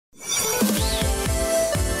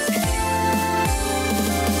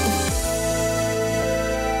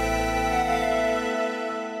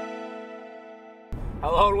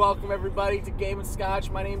and welcome everybody to Game and Scotch.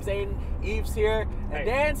 My name's Aiden, Eve's here, and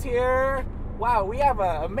Dan's here. Wow, we have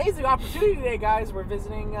an amazing opportunity today, guys. We're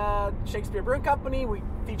visiting Shakespeare Brewing Company. We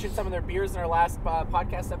featured some of their beers in our last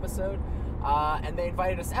podcast episode, and they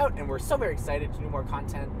invited us out, and we're so very excited to do more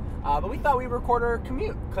content. But we thought we'd record our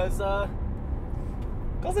commute, because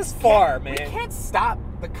it's far, man. We can't stop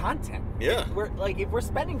the content. Yeah. If we're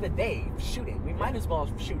spending the day shooting, we might as well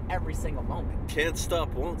shoot every single moment. Can't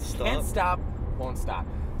stop, won't stop. Can't stop, won't stop.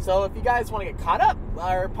 So if you guys want to get caught up,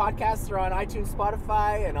 our podcasts are on iTunes,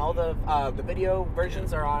 Spotify, and all the video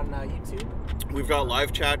versions are on YouTube. We've got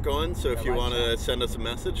live chat going, so if you want to send us a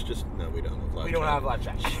message, no, we don't have live chat. We don't have live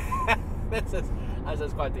chat. This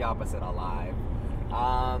is quite the opposite on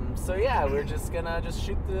live. So yeah, we're just gonna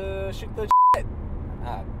shoot the shit.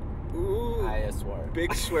 Ooh, I swore.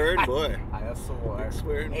 Big swearing boy. I swore. Big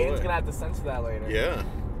swearing boy. Aiden's gonna have to censor that later. Yeah.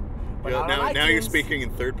 But now you're speaking in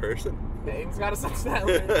third person. Aiden's gotta censor that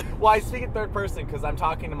later. Well, I speak in third person because I'm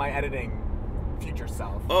talking to my editing future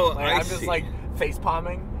self. Oh, I'm just face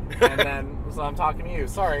palming, and then so I'm talking to you.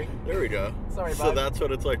 Sorry. There we go. Sorry, bud. So that's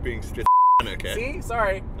what it's like being schizophrenic. See?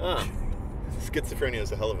 Sorry. Oh. Schizophrenia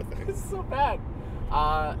is a hell of a thing. This is so bad.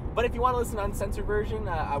 But if you want to listen to an uncensored version,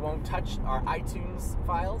 I won't touch our iTunes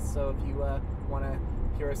files. So if you want to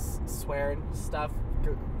hear us swear and stuff,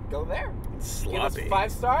 go there. It's Give sloppy. us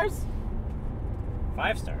 5 stars.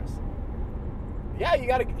 5 stars. Yeah, you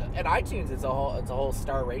gotta. At iTunes, it's a whole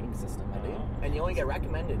star rating system, dude. And you only get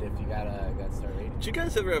recommended if you got star rating. Did you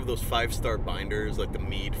guys ever have those 5-star binders, like the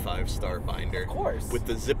Mead 5-star binder? Of course. With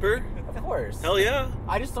the zipper? Of course. Hell yeah.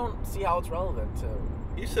 I just don't see how it's relevant to.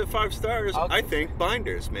 You said 5 stars. Okay. I think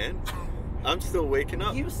binders, man. I'm still waking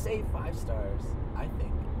up. You say 5 stars. I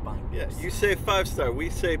think binders. Yeah, you say 5-star.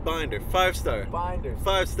 We say binder. 5-star. Binders.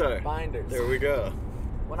 5-star. Binders. There we go.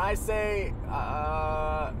 When I say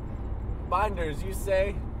binders, you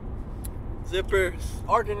say zippers.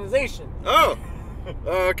 Organization. Oh.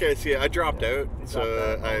 Okay. See, I dropped out.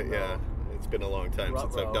 No. It's been a long time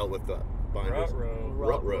since I've dealt with the binders.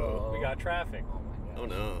 Ruh-roh. We got traffic. Oh my gosh. Oh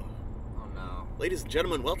no. Oh no. Ladies and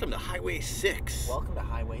gentlemen, welcome to Highway 6. Welcome to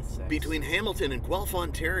Highway 6. Between Hamilton and Guelph,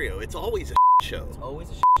 Ontario. It's always a show. It's always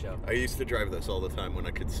a show. I used to drive this all the time when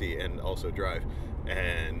I could see and also drive,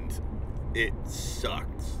 and it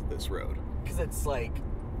sucked, this road. Because it's like,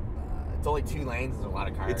 it's only 2 lanes, there's a lot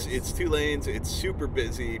of cars. It's 2 lanes, it's super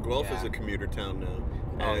busy. Guelph is a commuter town now.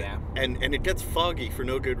 Oh, yeah. And it gets foggy for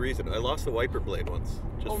no good reason. I lost a wiper blade once.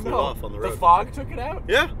 Just flew off on the road. The fog took it out?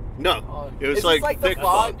 Yeah. No. It was is like this thick the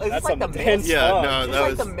fog? fog. Is this like the mist? Yeah, fog. no, Is that this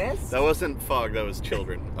was like the mist? That wasn't fog, that was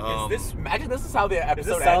children. Imagine this is how the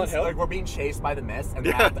episode ends. Like we're being chased by the mist, and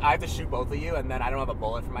then I have to shoot both of you, and then I don't have a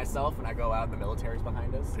bullet for myself, and I go out, and the military's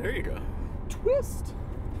behind us. There you go. Twist.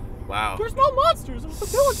 Wow. There's no monsters. It was the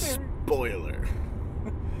military. Spoiler.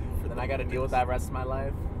 Then I got to deal with that rest of my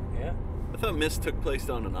life. Yeah. I thought Mist took place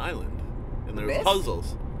on an island, and there was Mist?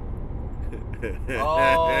 puzzles.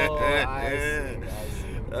 Oh, I see.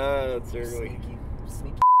 That's really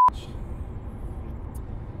Sneaky.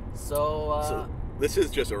 So this is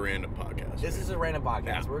just a random podcast. This is a random podcast.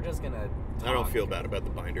 Yeah. We're just gonna talk. I don't feel bad about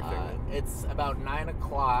the binder thing. It's about 9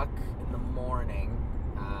 o'clock in the morning.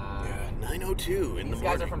 9:02 in the morning. These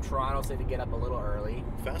guys are from Toronto, so they had to get up a little early.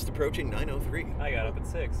 Fast approaching 9:03. I got up at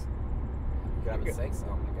 6. You got up at 6?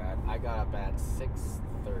 Oh my god. I got up at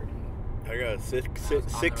 6:30. I got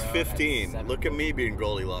 6:15. at Look at me being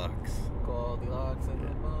Goldilocks. Goldilocks and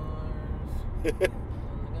the bars.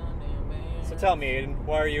 So tell me, Aiden,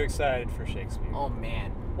 why are you excited for Shakespeare? Oh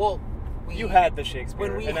man. Well, you had the Shakespeare,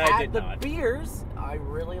 when we and had I did the not. beers, I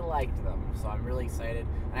really liked them, so I'm really excited.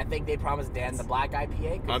 And I think they promised Dan the black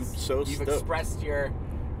IPA. I'm so you've stoked. expressed your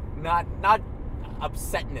not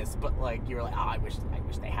upsetness, but like you were like, oh, I wish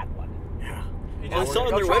they had one. Yeah. Now I we're saw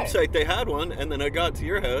on gonna their go try website they had one, and then I got to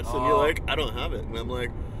your house, and you're like, I don't have it. And I'm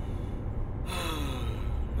like,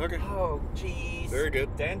 okay. Oh, jeez. Very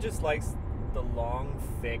good. Dan just likes the long,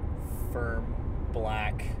 thick, firm,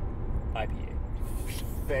 black IPA.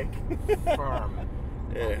 Thick, firm.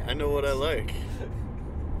 Yeah, Okay. I know what I like.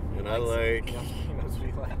 And I like... He knows what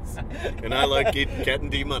he likes. And I like getting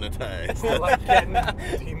demonetized. I like getting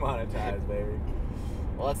demonetized, baby.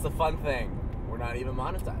 Well, that's the fun thing. We're not even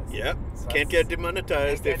monetized. Yep. So Can't get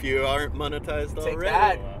demonetized if you aren't monetized Take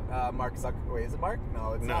already. that, Mark Zuckerberg. Wait, is it Mark?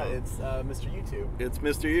 No, it's not. It's Mr. YouTube. It's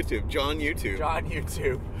Mr. YouTube. John YouTube. John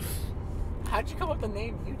YouTube. How'd you come up with the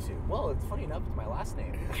name YouTube? Well, it's funny enough, it's my last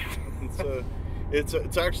name.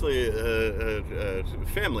 It's actually a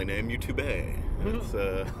family name, YouTube. It's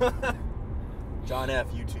John F.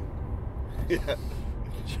 YouTube. Yeah.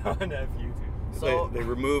 John F. YouTube. So they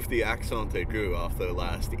removed the accent aigu off the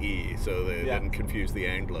last E, so they Yeah. didn't confuse the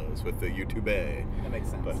Anglos with the YouTube. that makes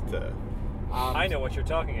sense. But I know what you're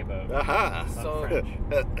talking about. aha, So- French.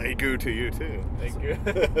 aigu to you too. Thank you.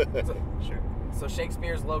 Sure. So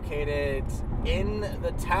Shakespeare's located in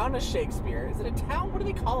the town of Shakespeare. Is it a town? What do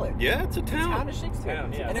they call it? Yeah, it's a The town town. of Shakespeare.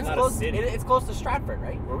 Town, yeah, and it's it's not a close. city. It's close to Stratford,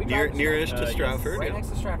 right? Where we drive to Nearish to yes. Stratford. Right yeah. next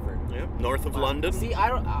to Stratford. Yeah, north of Wow. London. See, I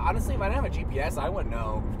don't honestly. If I didn't have a GPS, I wouldn't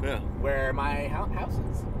know Yeah. where my house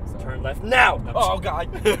is. So. Turn left now. Oh God,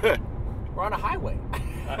 we're on a highway.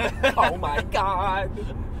 Oh my God,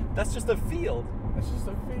 That's just a field. it's just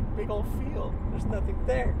a big old field. There's nothing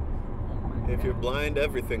there. If you're blind,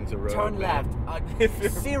 everything's a road. Turn man.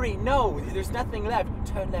 left. Siri, no, there's nothing left.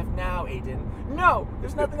 Turn left now, Aiden. No,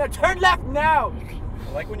 there's nothing there. Turn left now.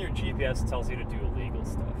 I like when your GPS tells you to do illegal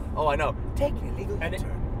stuff. Oh, I know. Take an illegal And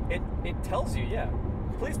U-turn. it tells you, yeah.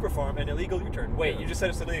 Please perform an illegal U-turn. Wait, you just said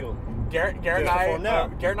it's illegal. Garrett and perform now.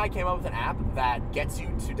 Garrett and I came up with an app that gets you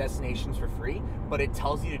to destinations for free, but it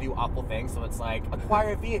tells you to do awful things. So it's like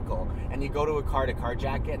acquire a vehicle, and you go to a car to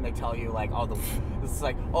carjack it, and they tell you like, oh, this is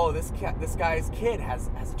like, oh, this guy's kid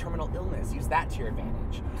has a terminal illness. Use that to your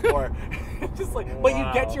advantage, or just like, but you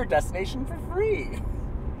get Wow. to your destination for free.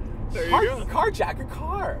 There you go. Carjack a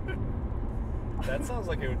car. That sounds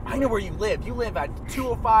like it would be I know where you live. You live at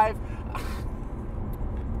 205.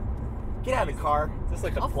 Get out of the car. Is this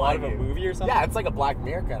like the I'll plot of find a you. movie or something? Yeah, it's like a Black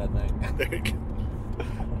Mirror kind of thing. There you go.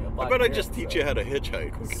 How Black about I Mirror, just teach so- you how to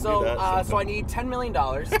hitchhike? We can So, do that so I sometime. need $10 million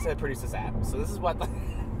to produce this app. So this is what I'm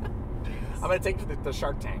gonna take to the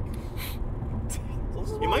Shark Tank. So this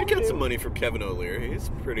is You what might I'm get gonna some do. money from Kevin O'Leary.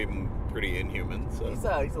 He's pretty inhuman. So He's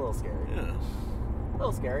a little scary. yeah, A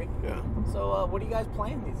little scary. yeah. So what are you guys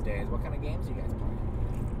playing these days? What kind of games are you guys playing?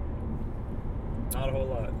 Not a whole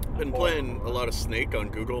lot. Been playing a lot of Snake on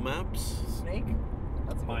Google Maps. Snake.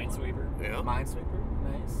 That's a good one. Minesweeper. Yeah.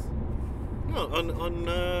 Minesweeper. Nice. No,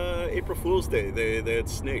 on April Fool's Day they had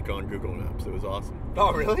Snake on Google Maps. It was awesome.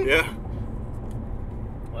 Oh really? Yeah,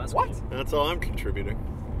 Well, that's What? cool. that's all I'm contributing.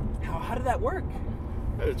 How did that work?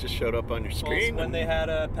 It just showed up on your Well, it's screen. when and- they had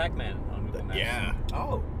Pac-Man on Google Maps. yeah.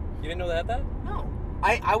 Oh You didn't know they had that? no.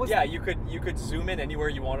 I was. Yeah, you could zoom in anywhere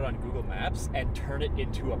you wanted on Google Maps and turn it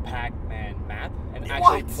into a Pac-Man map and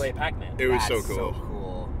actually What? play Pac-Man. It was That's so cool. So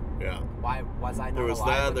cool. Yeah. Why was I not There was alive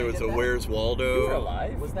that. when There they was did a that? Where's Waldo. You were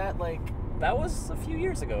alive. Was that like? That was a few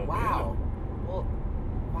years ago. Wow. Well,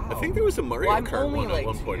 wow. I think there was a Mario well, I'm Kart only one like at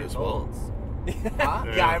one 2 point years as well. old. Huh?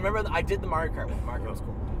 Yeah. Yeah, I remember. I did the Mario Kart one. Mario Kart was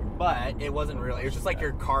cool, but it wasn't really. It was just like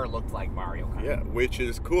your car looked like Mario Kart. Yeah, which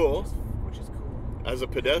is cool. Which is cool. As a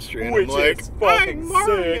pedestrian, Which I'm like, is fucking I'm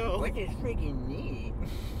Mario. Like it's freaking neat.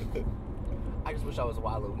 I just wish I was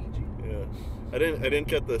Waluigi. Yeah, I didn't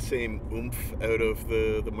get the same oomph out of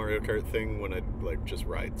the Mario Kart thing when I like just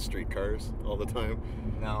ride street cars all the time.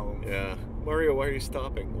 No. Yeah, Mario, why are you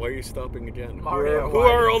stopping? Why are you stopping again? Mario, who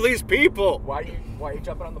why- are all these people? Why are you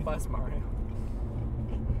jumping on the bus, Mario?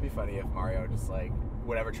 It'd be funny if Mario just like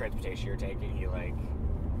whatever transportation you're taking, he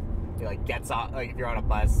gets off. Like if you're on a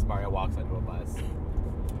bus, Mario walks onto a bus.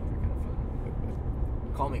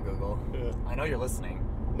 Call me Google. Yeah. I know you're listening.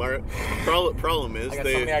 Problem is I got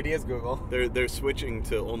so many ideas, Google. they're switching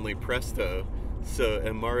to only Presto,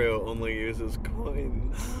 and Mario only uses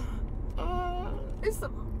coins. It's the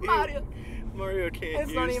Mario. Mario can't It's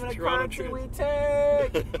use not even a Toronto currency we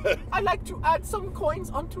Trans- take. I'd like to add some coins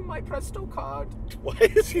onto my Presto card. Why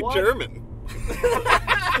is he What? German?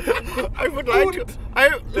 I would like to.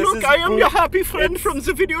 This Look, is I am good. your happy friend It's- from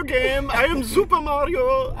the video game. I am Super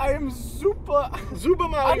Mario. I am super. Super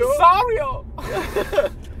I'm Mario. Sario.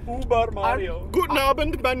 Uber Mario. Guten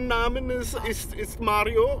Abend, mein Name ist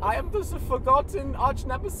Mario. I am the forgotten arch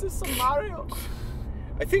nemesis of Mario.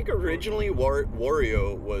 I think originally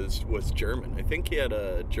Wario was German. I think he had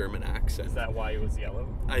a German accent. Is that why it was yellow?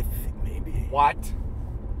 I think maybe. What?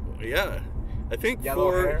 Yeah. I think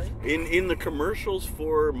Yellow hair? in the commercials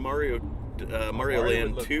for Mario Mario would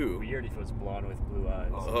Land look 2. weird if it was blonde with blue eyes.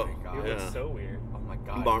 Oh my god. It would yeah. look so weird. Oh my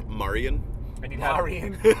god. Marion. And he'd have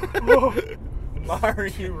Marion.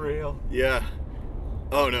 Mario real. Yeah.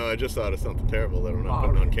 Oh no, I just thought of something terrible that I'm not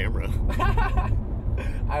putting on camera.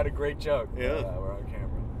 I had a great joke. but, Yeah. we're on camera.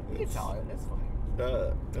 You can tell it. It's fine.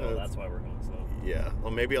 Oh, that's why we're going slow. Yeah.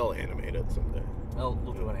 Well, maybe I'll animate it someday. We'll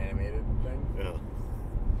do an animated thing. Yeah.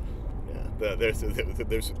 Yeah. There's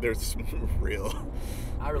real.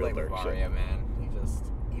 I relate with dark shit. Mario, man. He just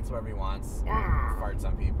eats whatever he wants. Farts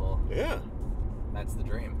on people. Yeah. That's the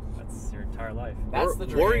dream. That's your entire life. That's the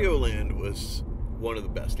dream. Wario Land was one of the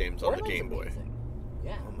best games on the Wario Land's Game Boy. amazing.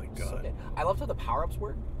 Yeah. Oh my so God. good. I loved how the power-ups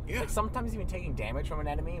work. Yeah. Like sometimes even taking damage from an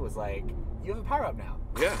enemy was like, you have a power-up now.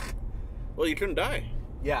 Yeah. Well, you couldn't die.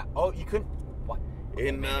 Yeah. Oh, you couldn't. What? Okay,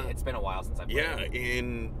 In maybe. It's been a while since I played. yeah, it.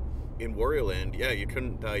 in Wario Land, yeah, you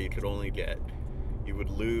couldn't die. You could only you would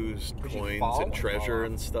lose Could you coins fall? and Like, treasure fall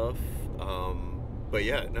and stuff. But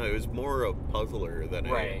yeah, no, it was more a puzzler than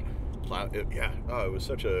Right. it was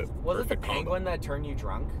such a Was it the perfect combo. penguin that turned you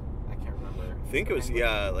drunk? I can't remember. I think it was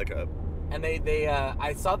like a And they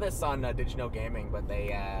I saw this on Did You Know Gaming, but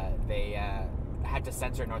they had to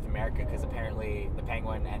censor it in North America because apparently the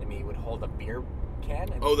penguin enemy would hold a beer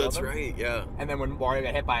can. And oh, kill that's them. right, yeah, And then when Mario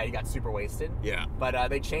got hit by it, he got super wasted. yeah. But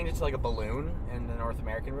they changed it to like a balloon in the North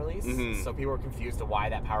American release, Mhm. so people were confused to why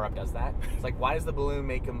that power up does that. It's like, why does the balloon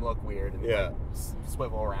make him look weird and Yeah. like,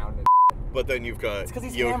 swivel around? And But then you've got It's 'cause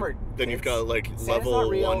he's hammered, Then you've kids. got like Santa's level not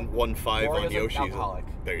real. 115 on Mario's an Yoshi. alcoholic.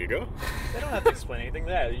 There you go. They don't have to explain anything.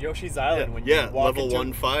 That Yoshi's Island when you Yeah, walk level into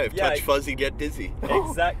 1-5. Yeah. Touch fuzzy, get dizzy.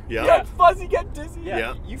 Exactly. Yeah. Get fuzzy, get dizzy. Yeah,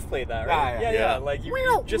 Yeah. you've played that, right? Yeah. Like you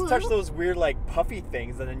just touch those weird like puffy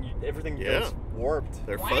things, and then everything Yeah. goes warped.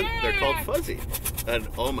 They're they're called fuzzy. And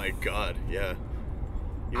oh my god, yeah.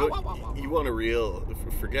 You want to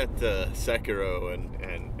forget Sekiro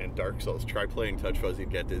and Dark Souls. Try playing Touch Fuzzy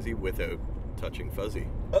and Get Dizzy without touching fuzzy.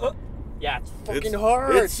 Yeah, it's fucking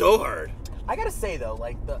hard. It's so hard. I gotta say though,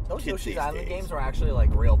 like those Kids Yoshi's these Island days. games were actually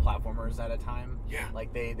like real platformers at a time. Yeah.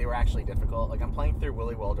 Like they were actually difficult. Like I'm playing through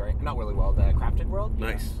Willy World, right? Not Willy World, Crafted World.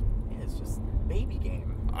 Nice. It's just baby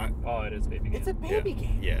game. Oh, it is baby game. It's a baby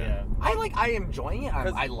game. Yeah. I enjoying it.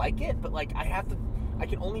 'Cause- I like it, but like I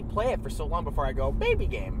can only play it for so long before I go baby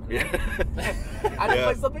game. Yeah. I can Yeah.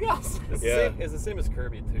 play something else. It's the same as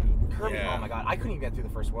Kirby too. Kirby. Yeah. Oh my god, I couldn't even get through the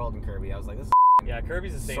first world in Kirby. I was like, this is Yeah,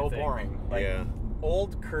 Kirby's the same so thing. boring. Like, Yeah.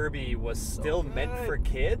 old Kirby was still meant good. for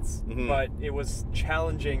kids, Mhm. but it was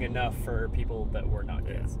challenging enough for people that were not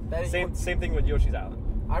kids. That is Same thing with Yoshi's Island.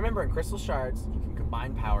 I remember in Crystal Shards, you can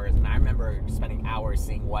combine powers, and I remember spending hours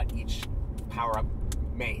seeing what each power up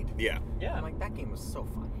made. Yeah. Yeah. I'm like, that game was so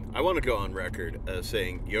fun. I want to go on record as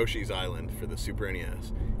saying Yoshi's Island for the Super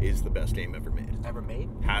NES is the best game ever made. Ever made?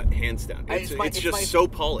 Hands down. It's just so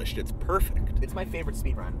polished. It's perfect. It's my favorite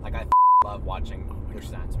speedrun. Like I love watching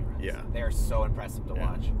Yoshi's Island speedruns. Yeah. They are so impressive to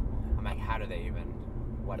Yeah. watch. I'm like, how do they even?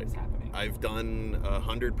 What is happening? I've done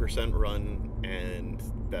 100% run, and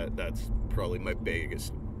that's probably my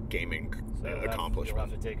biggest gaming accomplishment. You'll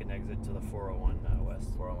have to take an exit to the 401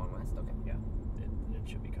 West. 401 West. Okay. Yeah, it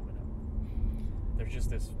should be coming up. There's just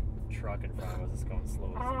this truck in front of us that's going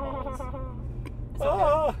slow as balls. It's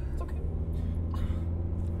okay. It's okay.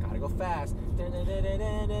 Gotta go fast.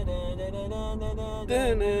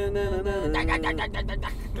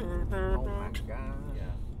 Oh my god.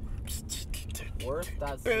 Yeah.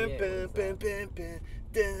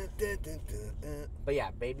 But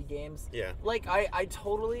yeah, baby games. Yeah. Like I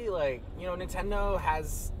totally like, you know, Nintendo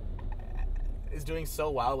is doing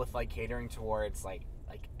so well with like catering towards like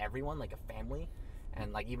everyone, like a family.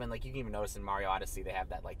 And like even like you can even notice in Mario Odyssey they have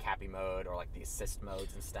that like happy mode or like the assist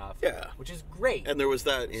modes and stuff. Yeah. Which is great. And there was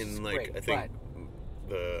that Which is in like great, I think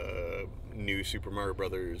the new Super Mario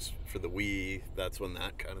Brothers for the Wii. That's when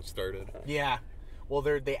that kind of started. Yeah. Well,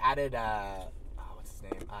 they added what's his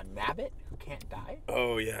name? Nabbit, who can't die.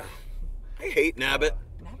 Oh yeah. I hate Nabbit.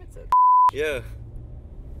 Nabbit's a. Yeah.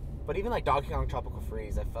 But even like Donkey Kong Tropical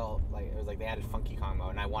Freeze, I felt like it was like they added Funky Kong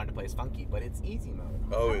mode, and I wanted to play as Funky, but it's easy mode.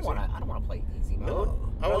 Oh, I don't want to play easy mode.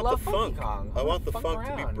 No. I But want love the Funky funk. Kong. I want the wanna funk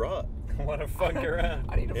to be around. brought. What a funk around.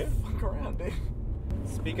 I need to Yeah. funk around, dude.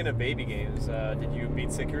 Speaking of baby games, did you beat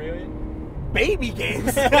Sekiro yet? Baby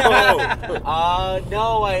games. Oh.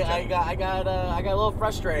 No, I got a little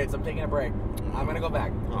frustrated, so I'm taking a break. I'm gonna go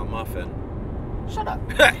back. Oh, muffin. Shut up.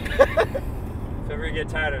 If ever you get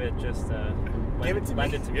tired of it, just Give it to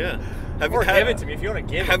lend me. it to me. Yeah. Or give it to me if you want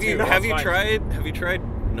to give Have it you to me. have you that's fine.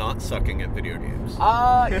 tried not sucking at video games?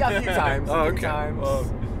 Yeah, a few times. Oh, a few okay. times. Well,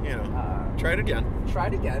 you know, try it again. Try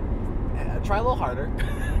it again. Try a little harder.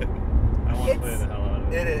 I want to play It's- the hell out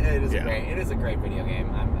of it. It is Yeah. great. It is a great video game.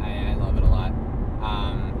 I love it a lot.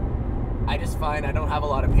 I just find I don't have a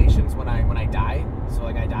lot of patience when I die. So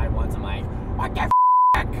like I die once, I'm like, what the f***?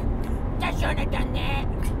 I shouldn't have done that.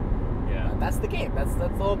 Yeah, That's the game. That's the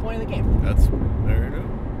whole point of the game. There you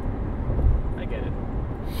go. I get it.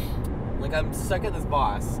 Like I'm stuck at this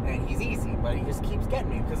boss, and he's easy, but he just keeps getting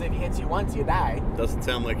me. Because if he hits you once, you die. Doesn't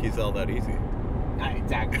sound like he's all that easy.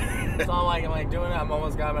 Exactly. So I'm like doing it. I'm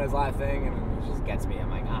almost got him at his last thing, and he just gets me. I'm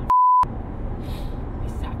like, he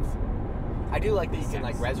sucks. I do like that you can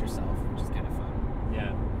like res yourself, which is kind of fun.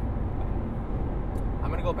 Yeah. I'm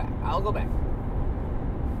gonna go back. I'll go back.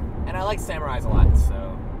 And I like samurais a lot,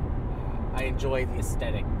 so I enjoy the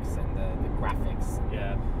aesthetics and the graphics.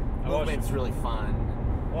 Yeah. I watched, Movement's really fun.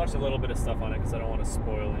 I watched a little bit of stuff on it because I don't want to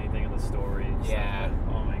spoil anything in the story. Yeah. Stuff,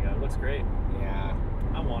 but, oh my god, it looks great. Yeah.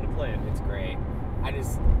 I want to play it. It's great. I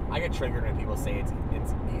get triggered when people say it's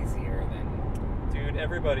easier than. Dude,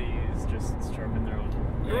 everybody is just sharpening their own.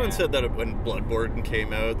 Everyone said that when Bloodborne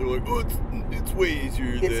came out. They're like, "Oh, it's way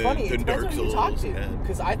easier than Dark Souls." Who you talk to,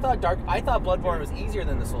 because I thought Bloodborne was easier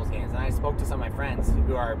than the Souls games, and I spoke to some of my friends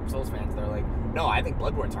who are Souls fans. They're like, "No, I think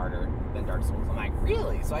Bloodborne's harder than Dark Souls." I'm like,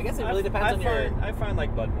 "Really?" So I guess it really depends on your. I find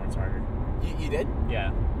like Bloodborne's harder. You did?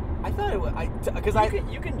 Yeah. I thought it was.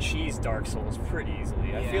 You can cheese Dark Souls pretty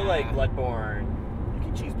easily. I feel like Bloodborne. You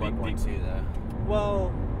can cheese Bloodborne too, though.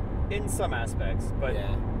 Well, in some aspects, but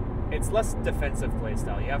it's less defensive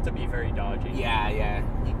playstyle. You have to be very dodgy. Yeah.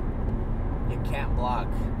 You can't block.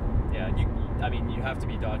 Yeah, you have to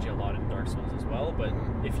be dodgy a lot in Dark Souls as well. But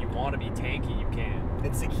if you want to be tanky, you can.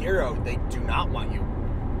 In Sekiro, they do not want you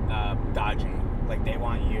dodgy. Like, they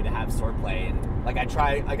want you to have swordplay, and like I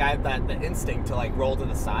have the instinct to like roll to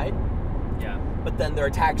the side. Yeah. But then their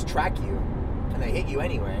attacks track you, and they hit you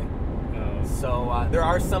anyway. So there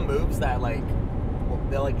are some moves that like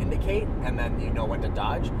they'll like indicate, and then you know when to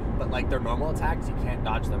dodge. But like their normal attacks, you can't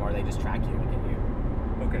dodge them, or they just track you and hit you.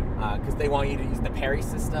 Okay. Because they want you to use the parry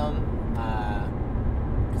system.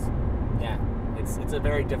 It's a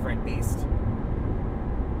very different beast.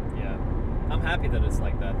 Yeah. I'm happy that it's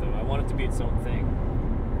like that, though. I want it to be its own thing.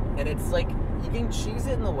 And it's like, you can cheese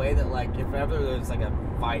it in the way that, like, if ever there's, like, a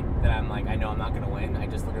fight that I'm like, I know I'm not going to win, I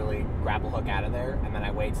just literally grapple hook out of there, and then I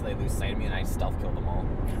wait till they lose sight of me, and I stealth kill them all.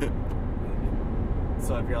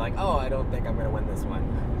 So if you're like, oh, I don't think I'm going to win this one,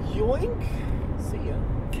 yoink! See ya.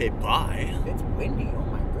 Okay, bye. It's windy, oh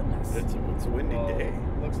my goodness. It's a windy day.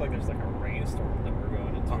 Looks like there's, like, a rainstorm that we're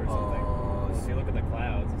going into or something. If you look at the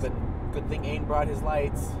clouds. Good thing Aiden brought his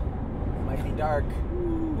lights. It might be dark.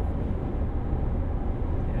 Ooh.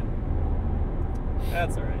 Yeah.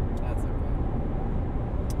 That's alright. That's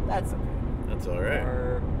okay. That's alright.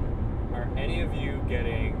 Are any of you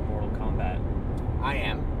getting Mortal Kombat? I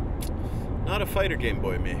am. Not a fighter Game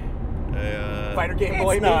Boy, me. Fighter Game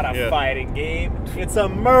Boy? It's not a fighting game. It's a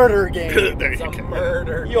murder game. It's a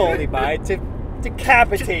murder game. You only buy it to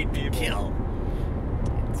decapitate people. Kill.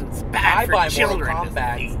 It's bad for children.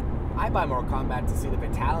 I buy Mortal Kombat to see the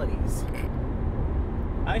fatalities.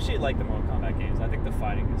 I actually like the Mortal Kombat games. I think the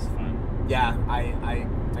fighting is fun. Yeah, I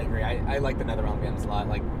agree. I like the NetherRealm games a lot.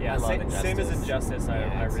 Like, I love Injustice. Same as Injustice.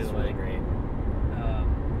 I really like. Great.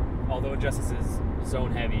 Although Injustice is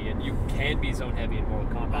zone heavy, and you can be zone heavy in Mortal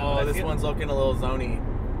Kombat. Oh, this one's looking a little zony.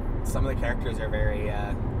 Some of the characters are very.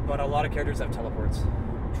 But a lot of characters have teleports.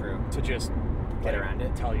 True. To just get around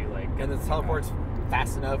it. Tell you like. And the teleport's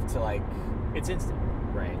fast enough to like. It's instant.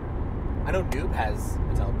 Right. I know Noob has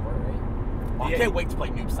a teleport, right? Oh, I can't wait to play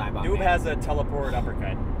Noob Saibot. Noob has a teleport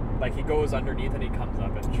uppercut. Like, he goes underneath and he comes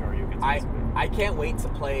up and Shoryuken. I can't wait to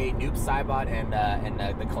play Noob Saibot and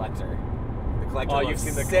the Collector. The Collector. Oh, you've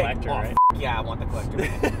seen the Collector, right? Yeah, I want the Collector.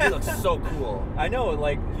 He looks so cool. I know,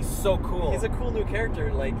 like, he's so cool. He's a cool new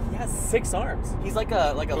character. Like, he has 6 arms. He's like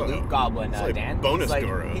a loot goblin, like Dan. Bonus like,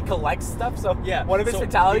 Goro. He collects stuff. So yeah, one of his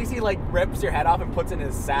fatalities, he like rips your head off and puts it in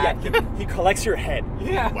his sack. Yeah, he collects your head.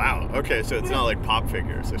 Yeah. Wow. Okay, so it's not like pop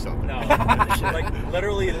figures or something. No. Like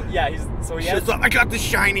literally, yeah. I got the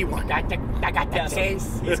shiny one. I got the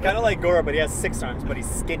taste. So he's kind of like Goro, but he has 6 arms, but he's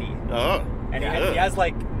skinny. Oh. And he has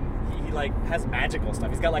like. He like has magical stuff.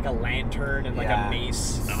 He's got like a lantern and like a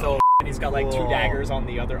mace. So and he's got like 2 daggers on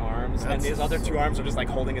the other arms, and his other 2 arms are just like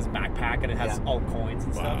holding his backpack, and it has all coins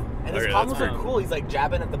and stuff. And his combos are cool. He's like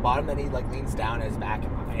jabbing at the bottom, then he like leans down at his back,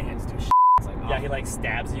 and my hands do shit. It's like, yeah, he like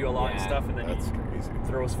stabs you a lot and stuff, and then that's crazy.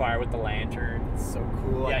 Throws fire with the lantern. It's so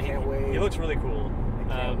cool. Yeah, I can't wait. He looks really cool. I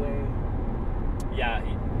can't wait. Yeah,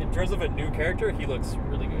 in terms of a new character, he looks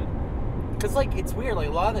really good. Because, like, it's weird. Like,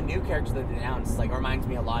 a lot of the new characters that they announced, like, reminds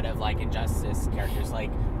me a lot of, like, Injustice characters. Like,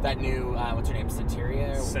 that new, what's her name?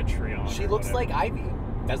 Cetrion. She looks like Ivy,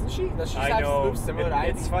 doesn't she? Does she have moves similar to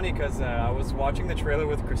Ivy? It's funny because I was watching the trailer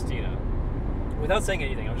with Christina. Without saying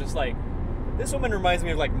anything, I was just like, this woman reminds me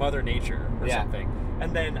of, like, Mother Nature or something.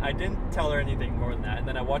 And then I didn't tell her anything more than that. And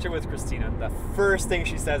then I watch it with Christina. And the first thing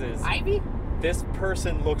she says is, Ivy? This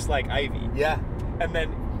person looks like Ivy. Yeah. And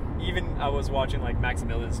then even I was watching like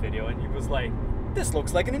Maximilian's video, and he was like, "This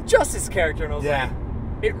looks like an Injustice character," and I was like,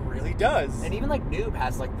 "It really does." And even like Noob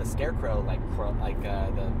has like the Scarecrow, the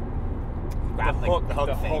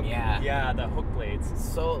hook thing, yeah, the hook blades.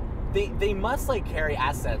 So they must like carry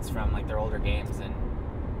assets from like their older games and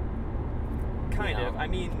kind of. I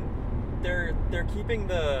mean, they're keeping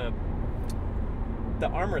the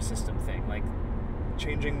armor system thing, like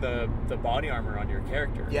changing the body armor on your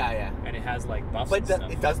character. Yeah. And it has like buffs. But and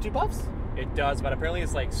stuff. It does do buffs? It does, but apparently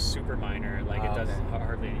it's like super minor. Like it does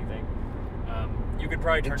hardly anything. You could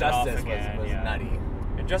probably turn it off again. Was nutty.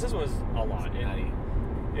 Injustice was a lot. Nutty.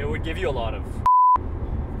 It would give you a lot of.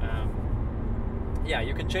 Yeah,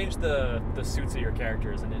 you can change the suits of your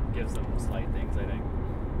characters, and it gives them slight things, I think.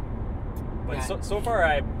 But so far,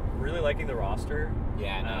 I'm really liking the roster.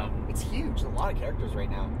 Yeah, no, it's huge. There's a lot of characters right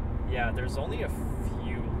now. Yeah, there's only a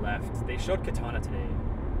few left. They showed Katana today.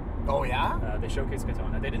 Oh yeah? They showcased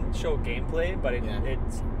Katana. They didn't show gameplay, but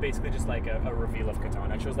it's basically just like a reveal of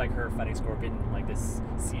Katana. It shows like her fighting Scorpion, like this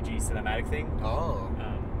CG cinematic thing. Oh.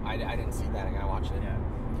 I didn't see that. I gotta watch it. Yeah.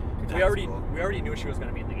 We already knew she was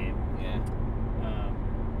gonna be in the game. Yeah.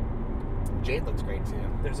 Jade looks great too.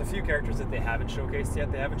 There's a few characters that they haven't showcased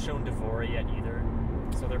yet. They haven't shown Devora yet either.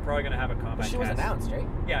 So they're probably gonna have a combat. But she was announced, right?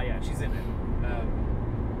 Yeah, she's in it.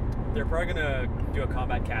 They're probably gonna do a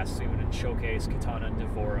combat cast soon and showcase Katana and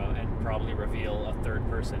Devora and probably reveal a third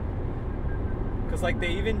person. Because like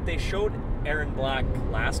they showed Aaron Black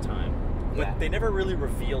last time, but they never really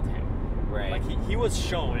revealed him. Right. Like he was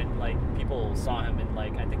shown and like people saw him and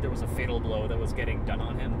like I think there was a fatal blow that was getting done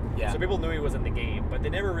on him. Yeah. So people knew he was in the game, but they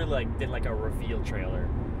never really like did like a reveal trailer.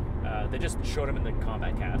 They just showed him in the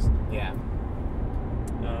combat cast. Yeah.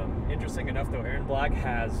 Interesting enough though, Aaron Black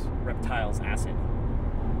has Reptile's acid.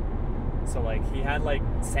 So like he had like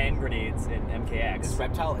sand grenades in MKX. Is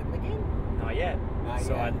Reptile in the game? Not yet.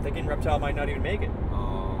 So I'm thinking Reptile might not even make it.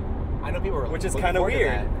 Oh. I know people were which is kind of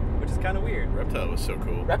weird. Which is kind of weird. Reptile was so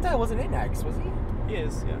cool. Reptile wasn't in X, was he? He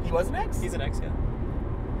is, yeah. He was an X? He's an X, yeah.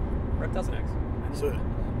 Reptile's an X. So,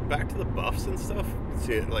 back to the buffs and stuff.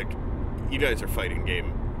 See, like, you guys are fighting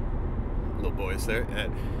game little boys there.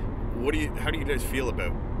 How do you guys feel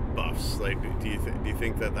about buffs? Like, do you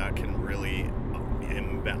think that can really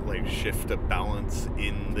shift a balance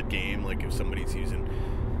in the game? Like, if somebody's using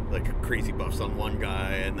like crazy buffs on one guy,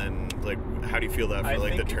 and then like, how do you feel that for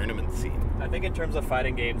the tournament scene? I think in terms of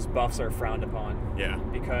fighting games, buffs are frowned upon. Yeah.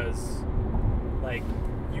 Because like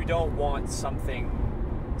you don't want some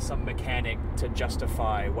mechanic to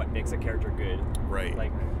justify what makes a character good. Right.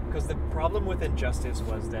 Like, because the problem with Injustice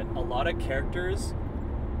was that a lot of characters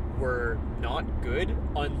were not good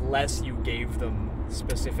unless you gave them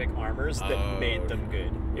specific armors that made them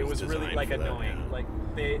good. It was really like annoying. Yeah. Like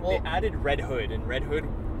they added Red Hood, and Red Hood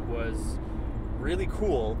was really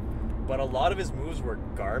cool, but a lot of his moves were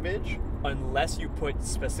garbage unless you put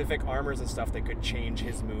specific armors and stuff that could change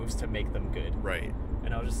his moves to make them good. Right.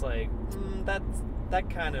 And I was just like, that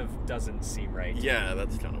kind of doesn't seem right. Yeah,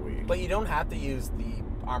 that's kind of weird. But you don't have to use the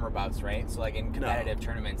armor buffs, right? So like in competitive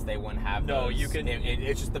tournaments, they wouldn't have those. You can.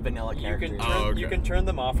 It's just the vanilla characters. You can turn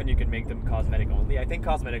them off and you can make them cosmetic only. I think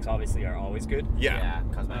cosmetics obviously are always good. Yeah,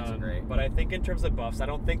 cosmetics are great. But I think in terms of buffs, I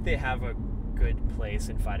don't think they have a good place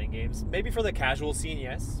in fighting games. Maybe for the casual scene,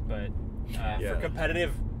 yes, but for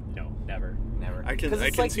competitive, no, never. I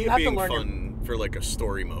can see it being fun for like a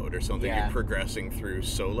story mode or something. Yeah. You're progressing through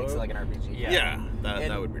solo. Makes it like an RPG. Yeah,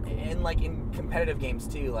 that would be cool. And like in competitive games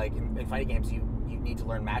too, like in fighting games, you need to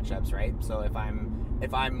learn matchups, right? So if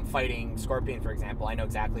I'm fighting Scorpion, for example, I know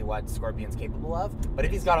exactly what Scorpion's capable of. But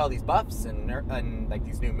if he's got all these buffs and like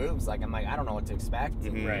these new moves, like I'm like, I don't know what to expect.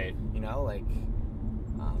 Mm-hmm. Right. You know, like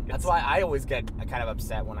that's why I always get kind of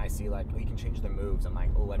upset when I see like, oh, you can change their moves. I'm like,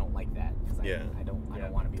 oh, I don't like that. I don't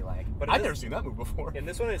want to be like, but I've never seen that move before. In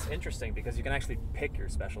this one, it's interesting because you can actually pick your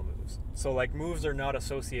special moves. So like moves are not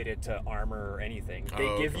associated to armor or anything.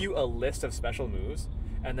 They give you a list of special moves,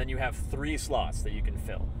 and then you have 3 slots that you can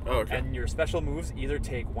fill. Oh, okay. And your special moves either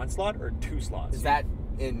take 1 slot or 2 slots. Is that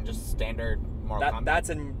in just standard Mortal Kombat? That's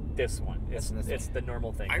in this one. It's the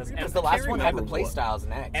normal thing. Because the last one had the play styles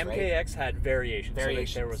in X, MKX had variations.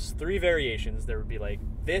 So there was 3 variations. There would be like,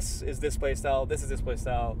 this is this play style, this is this play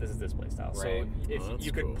style, this is this play style. Right. So if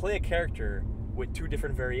you could play a character with 2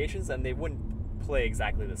 different variations, and they wouldn't play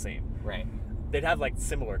exactly the same. Right. They'd have like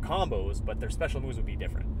similar combos, but their special moves would be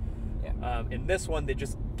different. Yeah. In this one, they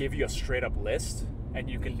just give you a straight up list, and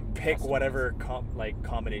you can pick whatever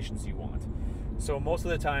combinations you want. So most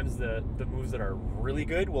of the times, the moves that are really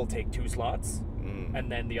good will take 2 slots,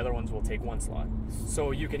 and then the other ones will take 1 slot.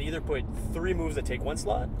 So you can either put 3 moves that take 1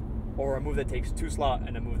 slot, or a move that takes 2 slot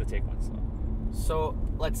and a move that take 1 slot. So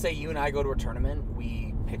let's say you and I go to a tournament,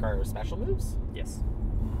 we pick our special moves. Yes.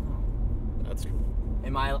 That's cool.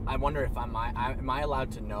 I wonder if am I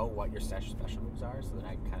allowed to know what your special moves are, so that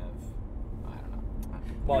I kind of, I don't know.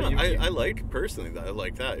 Well, I like personally that. I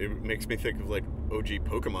like that. It makes me think of like OG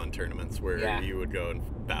Pokemon tournaments where you would go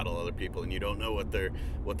and battle other people and you don't know what their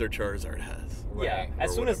Charizard has. Yeah.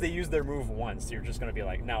 As soon as they use their move once, you're just gonna be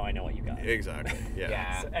like, now I know what you got. Exactly. Yeah.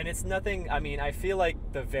 Yeah. And it's nothing. I mean, I feel like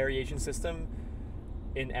the variation system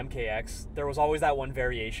in MKX, there was always that one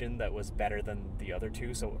variation that was better than the other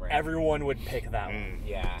two, so everyone would pick that one.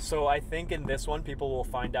 Yeah. So I think in this one, people will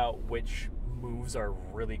find out which moves are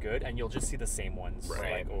really good, and you'll just see the same ones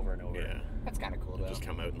like over and over. Yeah. That's kind of cool, though. Just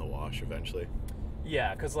come out in the wash eventually.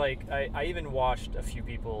 Yeah, because like I even watched a few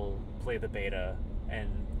people play the beta,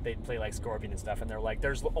 and they'd play like Scorpion and stuff, and they're like,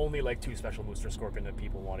 there's only like 2 special moves for Scorpion that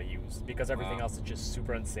people want to use, because everything else is just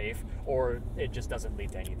super unsafe, or it just doesn't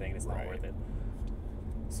lead to anything. It's not worth it.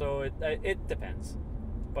 So it depends.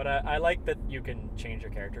 But I like that you can change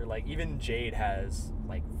your character. Like, even Jade has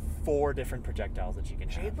like 4 different projectiles that she can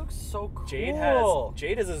have. Jade looks so cool.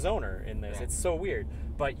 Jade is a zoner in this. It's so weird.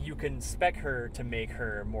 But you can spec her to make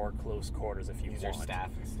her more close quarters if you use want. her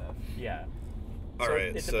staff and stuff. Yeah. All so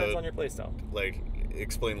right, it depends on your playstyle. Like,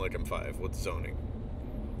 explain like I'm 5. What's zoning?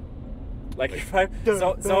 Like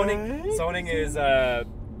zoning is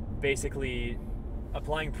basically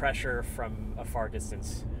applying pressure from a far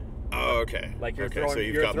distance. Oh, okay. Like you're okay, throwing, so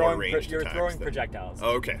you're throwing, you're attacks throwing then. projectiles.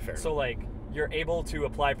 Oh, okay, fair. So like you're able to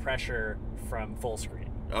apply pressure from full screen.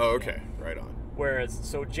 Oh, okay, right on. Whereas,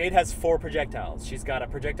 so Jade has 4 projectiles. She's got a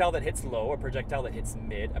projectile that hits low, a projectile that hits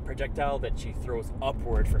mid, a projectile that she throws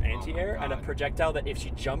upward for anti-air, and a projectile that if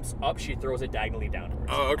she jumps up, she throws it diagonally downwards.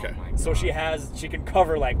 Oh, okay. So she can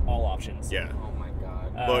cover like all options. Yeah. Oh my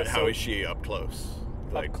god. But how is she up close?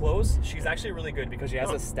 Like, up close, she's actually really good because she has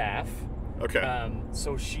a staff. Okay.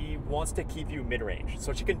 So she wants to keep you mid-range.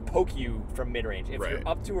 So she can poke you from mid-range. If you're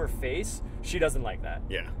up to her face, she doesn't like that.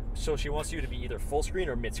 Yeah. So she wants you to be either full screen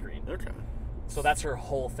or mid-screen. Okay. So that's her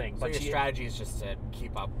whole thing. So your strategy is just to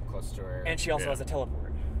keep up close to her. And she also has a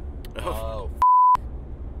teleport. Oh.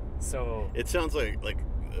 So it sounds like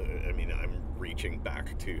I mean, I'm reaching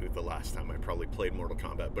back to the last time I probably played Mortal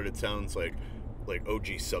Kombat, but it sounds like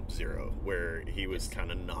OG Sub-Zero, where he was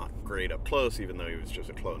kind of not great up close, even though he was just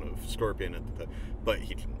a clone of Scorpion at the time. But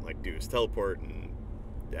he can like do his teleport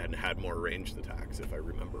and had more ranged attacks, if I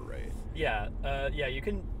remember right. Yeah, you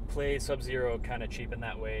can play Sub-Zero kind of cheap in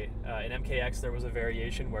that way. In MKX, there was a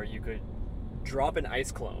variation where you could drop an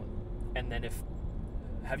ice clone, and then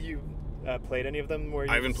have you played any of them? Where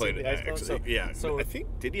you I haven't played the ice clones? So I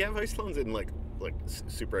think, did he have ice clones in like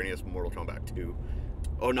Super NES Mortal Kombat 2?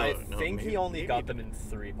 Oh no, I think he only got them in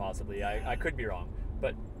 3, possibly. I could be wrong,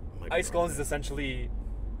 but ice clones is essentially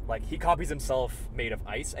like he copies himself made of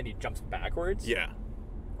ice, and he jumps backwards. Yeah.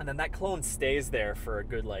 And then that clone stays there for a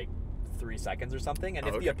good 3 seconds or something, and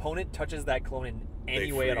if the opponent touches that clone in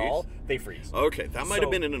any way at all, they freeze. Okay, that might have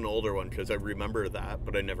been in an older one, because I remember that,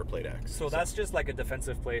 but I never played X. So that's just like a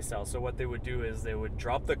defensive playstyle. So what they would do is they would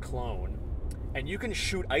drop the clone, and you can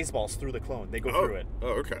shoot ice balls through the clone. They go through it.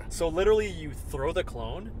 Oh, okay. So literally you throw the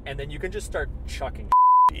clone, and then you can just start chucking.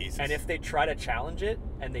 Jesus. And if they try to challenge it,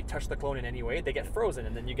 and they touch the clone in any way, they get frozen,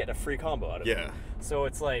 and then you get a free combo out of it. Yeah. So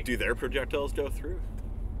it's like... Do their projectiles go through?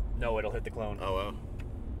 No, it'll hit the clone. Oh, wow.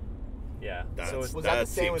 Yeah. So was that the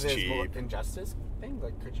same with his Injustice thing?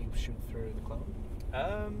 Like, could you shoot through the clone?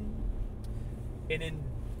 In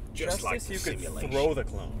Injustice, like you could simulation. throw the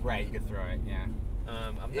clone. Right, you could throw it, yeah.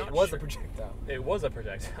 It was a projectile. It was a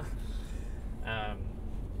projectile.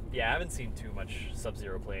 Yeah, I haven't seen too much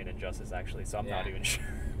Sub-Zero play in Injustice, actually, so I'm not even sure.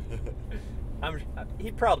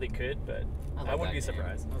 He probably could, but I wouldn't be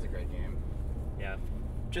surprised. That was a great game. Yeah.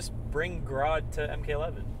 Just bring Grodd to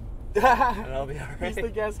MK11. And I'll be alright. He's the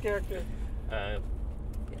guest character. Yeah,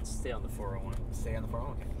 stay on the 401. Stay on the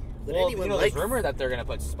 401, okay. Would Well, anyone there's rumor that they're going to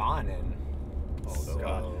put Spawn in. Oh,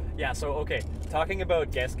 God. Yeah, so, okay, talking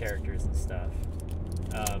about guest characters and stuff.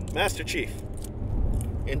 Master Chief.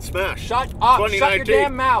 In Smash. Shut up! Shut your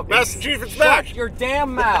damn mouth! Master Chief in Smash! Shut your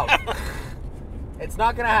damn mouth! It's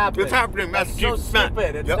not going to happen. It's happening, Master Chief in That's so Smash.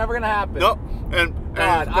 stupid. It's never going to happen. Nope. And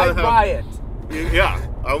God, I buy it. Yeah,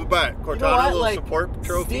 I will buy it. Cortana will support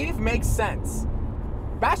trophy. Steve makes sense.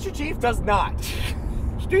 Master Chief does not.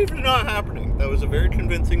 Steve is not happening. That was a very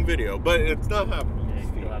convincing video, but it's not happening.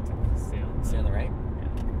 Yeah, you'll have to stay on the right.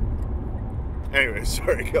 Yeah. Anyway,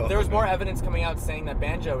 sorry, go. There was more evidence coming out saying that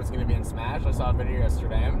Banjo was going to be in Smash. I saw a video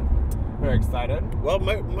yesterday. I'm very excited. Well,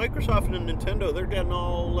 Microsoft and Nintendo, they're getting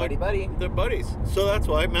all like buddy. They're buddies. So that's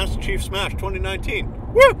why Master Chief Smash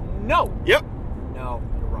 2019. Woo! No. Yep. No,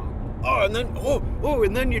 you're wrong. Oh, and then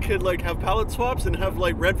and then you could like have palette swaps and have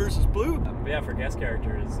like red versus blue. But yeah, for guest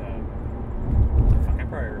characters, I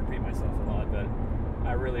probably repeat myself a lot, but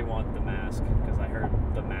I really want the mask because I heard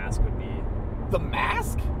the mask would be. The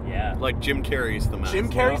Mask? Yeah. Like Jim Carrey's The Mask. Jim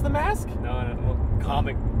Carrey's The Mask? No,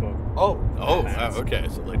 comic book. Okay.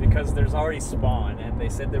 So like because there's already Spawn, and they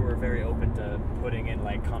said they were very open to putting in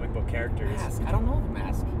like comic book characters. Mask? I don't know The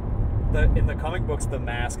Mask. In the comic books, the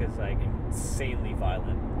mask is like insanely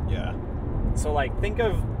violent. yeah. So like, think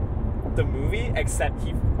of the movie, except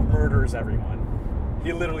he murders everyone.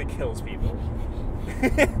 He literally kills people.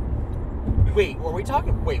 Wait,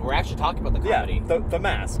 we're actually talking about the comedy? Yeah, the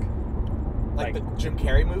Mask. Like the Jim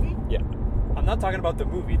Carrey movie? Yeah. I'm not talking about the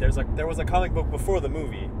movie. There was a comic book before the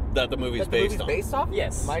movie. That the movie's based off?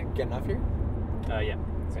 Yes. Am I getting off here? Yeah.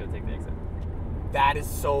 It's gonna take the exit. That is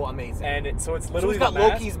so amazing. And it's literally so he's got the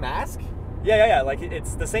mask. Loki's mask? Yeah. Like,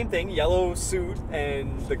 it's the same thing, yellow suit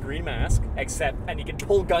and the green mask, and he can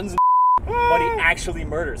pull guns and but he actually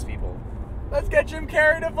murders people. Let's get Jim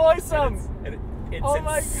Carrey to voice him! It's Oh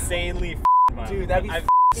my insanely violent. Dude, that'd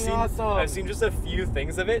be awesome. I've seen just a few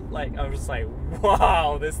things of it. Like, I was just like,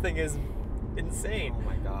 wow, this thing is insane. Oh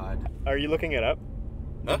my god. Are you looking it up?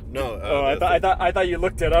 Huh? No. I thought you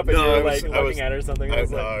looked it up and you were looking at it or something. I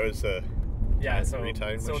was yeah. So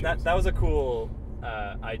retying that was a cool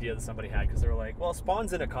idea that somebody had, because they were like, well,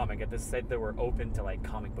 Spawn's in a comic. At this site, they were open to like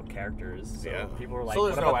comic book characters. So people were like, so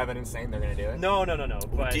there's no evidence saying they're gonna do it. No.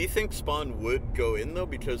 But do you think Spawn would go in though?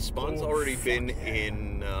 Because Spawn's already been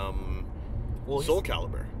in Soul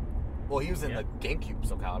Calibur. Well, he was in the GameCube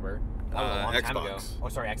Soul Calibur. That was a long time ago. Xbox. Oh,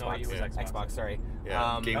 sorry, Xbox. No, he was Xbox. Sorry.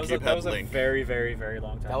 Yeah, that was a very, very, very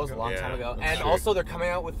long time. That was a ago. long time ago. that's And true. also, they're coming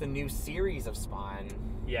out with the new series of Spawn.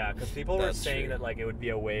 Yeah, because people were That's saying true. that like it would be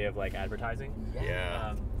a way of like advertising.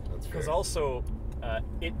 Yeah. That's Because fair. also,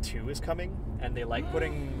 It 2 is coming, and they like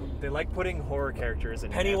putting horror characters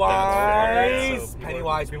in. Pennywise. So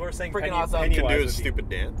Pennywise. People were saying Freaking awesome. You can do Pennywise a would be- stupid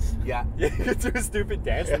dance. Yeah. Yeah, you can do a stupid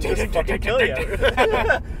dance and just fucking kill you.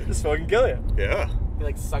 Just fucking kill you. Yeah. He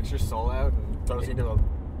like sucks your soul out and throws you into a.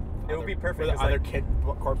 It would be perfect. Where the other Like, kid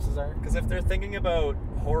corpses are. because if they're thinking about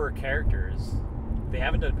horror characters, they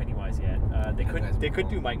haven't done Pennywise yet. They Pennywise would be could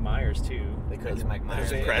cool. do Mike Myers too. They could do Mike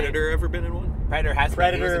Myers. Has Predator ever been in one? Predator has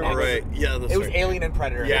Predator- been. It was All an right. Yeah, that's It was right. Alien and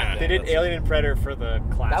Predator. Yeah. They did that's Alien and Predator for the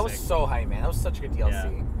classic. That was so hype, man. That was such a good DLC.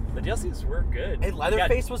 Yeah. The DLCs were good. And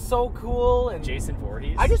Leatherface was so cool, and Jason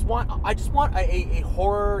Voorhees. I just want a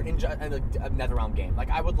horror and a NetherRealm game. Like,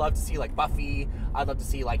 I would love to see like Buffy. I'd love to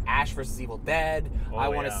see like Ash vs Evil Dead. Oh, I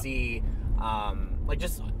want to yeah. see like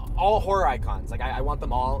just all horror icons. Like I want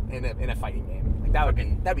them all in a fighting game. Like that'd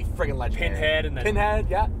be friggin' legendary. Pinhead and then Pinhead,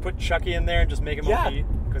 yeah. put Chucky in there and just make him Yeah. OP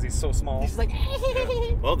because he's so small. He's just like,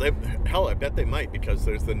 Well, I bet they might, because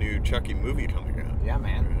there's the new Chucky movie coming out. yeah,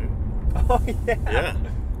 man. Oh yeah. Yeah.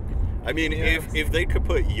 I mean, Yeah. if they could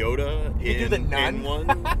put Yoda You do the nun. in one,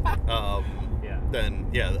 Yeah. then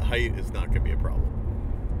yeah, the height is not going to be a problem.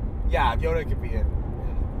 Yeah, Yoda could be in.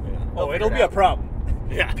 Yeah. Oh, They'll it'll figure be it a out. problem.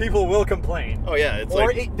 Yeah. People will complain. Oh yeah, it's Or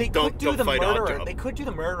like they don't could do the fight murderer. Oddjob. They could do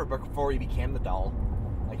the murderer before he became the doll.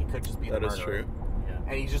 Like it could just be the That murderer. is true. Yeah.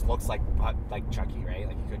 And he just looks like Chucky, right?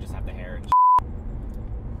 Like he could just have the hair and.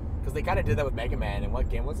 Because they kind of did that with Mega Man. And what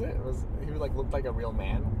game was it? He like looked like a real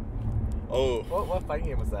man. Oh, What fighting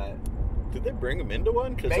game was that? did they bring him into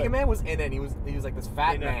one? 'Cause Mega Man was in it. And he was like this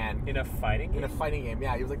fat in man a fighting in a game? fighting game.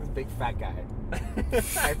 Yeah, he was like this big fat guy.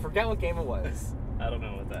 I forget what game it was. I don't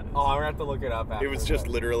know what that is. Oh, I'm gonna have to look it up. After It was just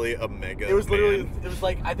but- literally a mega. It was literally. man. It was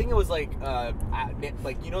like I think it was like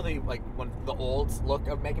you know the old look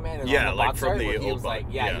of Mega Man. And Yeah, on the like box from art, the where he old was like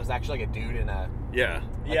box, he yeah. was actually like a dude in a. Yeah,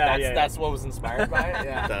 Like, that's what was inspired by it.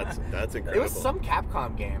 Yeah. that's It incredible. was some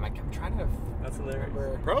Capcom game. I'm trying to That's hilarious.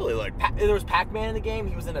 remember. Probably like There was Pac-Man in the game.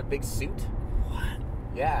 He was in a big suit. what?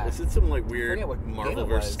 Yeah. Was it some like weird forget what Marvel game it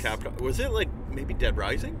versus was. Capcom? Was it like maybe Dead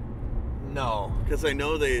Rising? No. Because I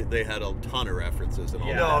know they had a ton of references and all.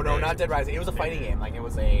 Yeah. that, No, right? not Dead Rising. It was a fighting game. Like it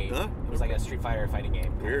was Huh? It was like a Street Fighter fighting game.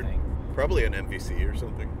 kind of Weird. thing. Probably an MVC or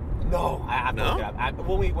something. No, I have to No? look it up.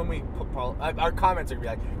 When we put our comments are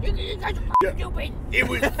gonna be like, you guys are Yeah. stupid. It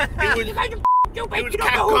was You guys are stupid. it was You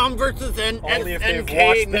don't know who- Capcom versus Only if they've SNK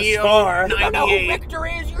watched this Neo far. You don't know who 98. Victor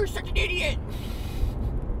is. You're such an idiot.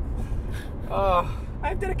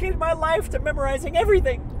 I've dedicated my life to memorizing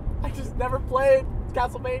everything. I just never played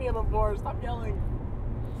Castlevania before. Stop yelling.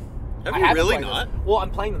 Have I you haven't really played not? them. Well, I'm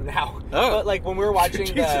playing them now. Oh. But like when we were watching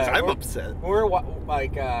Jesus, I'm upset. When we were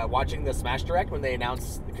watching the Smash Direct when they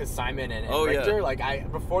announced because Simon and Oh, yeah. Richter,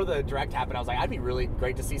 before the Direct happened, I was like, I'd be really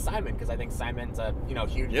great to see Simon because I think Simon's a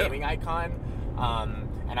huge Yeah. gaming icon,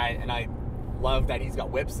 and I love that he's got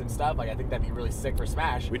whips and stuff. Like I think that'd be really sick for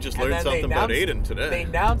Smash. We just And learned then they something about announced- AIDEN today. They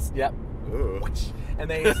announced, yep. Ooh. And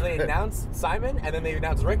they announced Simon, and then they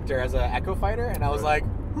announced Richter as an Echo Fighter, and I was Right.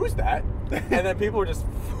 like, "Who's that?" And then people were just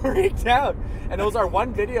freaked out. And it was our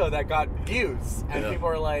one video that got views, and Yeah. people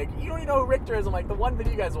were like, "You don't even know who Richter is." I'm like, "The one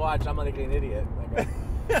video you guys watched." I'm like an idiot,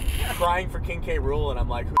 like, crying for King K. Rool, and I'm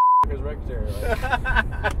like, "Who the is Richter?"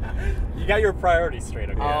 Like, You got your priorities straight,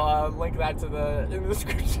 okay? I'll link that in the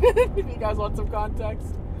description if you guys want some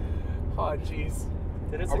context. Oh, jeez.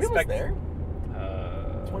 Did it Are we almost expect there?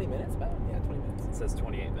 20 minutes about? Yeah, 20 minutes. It says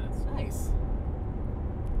 28 minutes. Nice.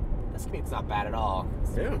 This commute's not bad at all.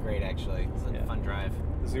 It's great, actually. It's a fun drive.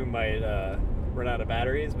 Zoom might run out of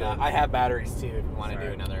batteries, but I have batteries too if you want to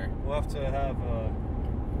do another. We'll have to have a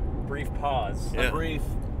brief pause. Yeah. A brief.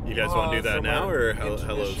 You guys want to do that now, or how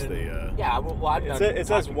low's the? Yeah, well, I've done. It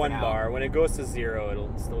says 1 bar. When it goes to 0,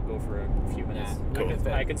 it'll still go for a few minutes. Yeah,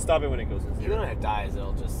 cool. I can stop it when it goes to 0. Even when it dies,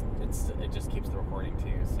 it just keeps the recording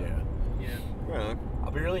too. So. Yeah. Yeah.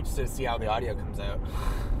 I'll be really interested to see how the audio comes out.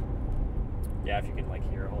 Yeah, if you can like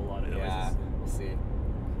hear a whole lot of noises. Yeah, we'll see.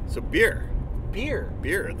 So beer. Beer.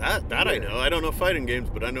 That I know. I don't know fighting games,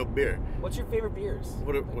 but I know beer. What's your favorite beers?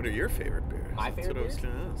 What are your favorite beers? My favorite beers? That's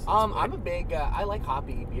what I was I'm gonna ask. a big. I like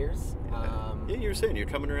hoppy beers. Yeah, you were saying you're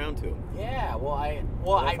coming around to them. Yeah. Well,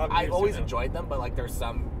 love hoppy I've beers always too. enjoyed them, but like there's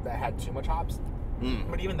some that had too much hops.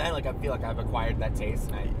 But even then, like I feel like I've acquired that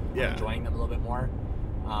taste, and I'm enjoying them a little bit more.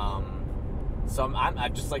 So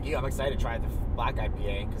I'm just like you. I'm excited to try the black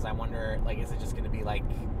IPA because I wonder, like, is it just going to be like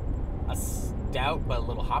a stout but a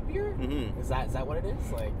little hoppier? Mm-hmm. Is that what it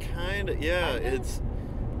is? Like Kind of, yeah. Kinda? It's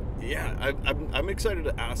I'm excited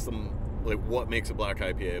to ask them like what makes a black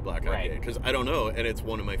IPA a black IPA because I don't know, and it's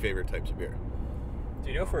one of my favorite types of beer. Do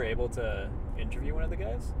you know if we're able to interview one of the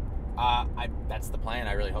guys? That's the plan.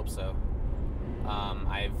 I really hope so.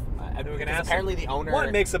 ask apparently him, the owner.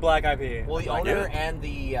 What makes a black IPA? Well, the Black owner IPA? and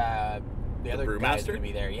the other guy's brewmaster? gonna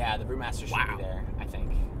be there. Yeah, the brewmaster should be there. I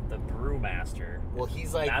think. The brewmaster. Well,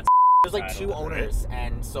 he's like. That's There's like two title, owners,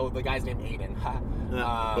 and so the guy's named Aiden.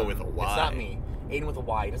 But with a Y. It's not me. Aiden with a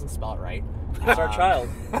Y. He doesn't spell it right. It's our child.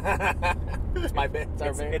 It's my bit. It's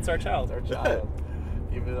our bit. It's our child. It's our child.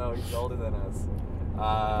 Even though he's older than us.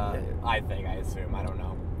 I assume. I don't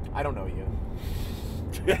know. I don't know you.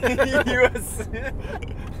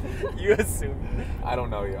 You assume. I don't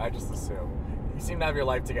know you. I just assume. You seem to have your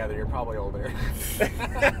life together. You're probably older.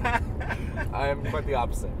 I am quite the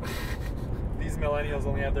opposite. These millennials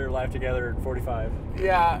only have their life together at 45.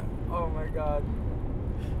 Yeah. Oh my God.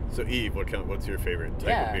 So Eve, what's your favorite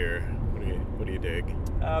type of beer? What do you dig?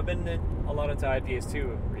 I've been a lot into IPAs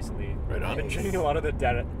too recently. Right on. I've been drinking a lot of the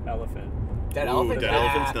Dead Elephant. Dead Ooh, Elephant. Dead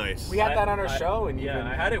Elephant's nice. We had that on our show, and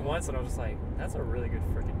I had it once, and I was just like, "That's a really good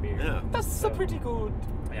freaking beer." Yeah. That's so pretty good.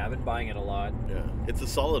 Yeah, I've been buying it a lot. Yeah, it's a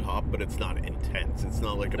solid hop, but it's not intense. It's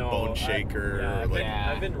not like a bone shaker.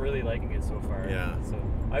 I've been really liking it so far. Yeah. So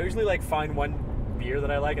I usually like find one beer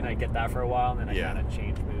that I like, and I get that for a while, and then I kind of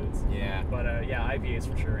change moods. Yeah. But IPAs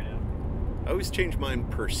for sure. Yeah. I always change mine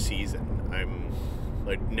per season.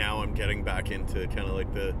 Now I'm getting back into kind of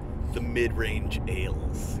like the mid-range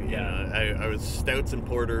ales. I was stouts and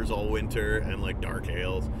porters all winter and like dark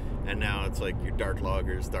ales, and now it's like your dark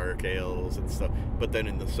lagers, dark ales and stuff. But then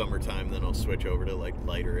in the summertime, then I'll switch over to like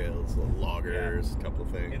lighter ales, lagers, a couple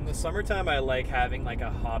of things. In the summertime, I like having like a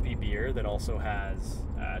hoppy beer that also has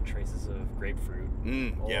traces of grapefruit.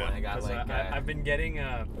 I got I've been getting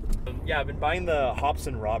I've been buying the Hops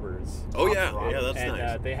and Robbers. Oh yeah, that's and,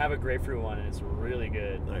 nice. They have a grapefruit one, and it's really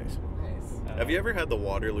good. Nice. Nice. Have you ever had the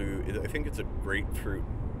Waterloo? I think it's a grapefruit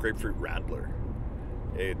radler.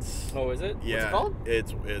 It's is it? Yeah. What's it called?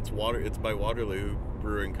 It's by Waterloo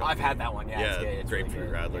Brewing Company. I've had that one. Yeah. It's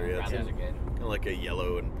grapefruit really good. radler. Yeah, Radlers are good. Kind of like a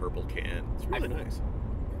yellow and purple can. It's really nice.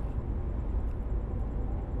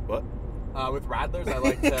 What? With Radlers, I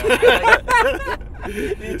like to.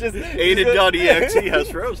 He just AIDEN.exe has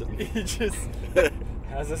frozen. He just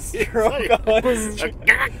has a stroke on.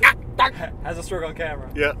 Has a stroke on camera.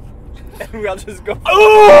 Yeah. And we all just go.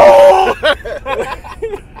 Oh!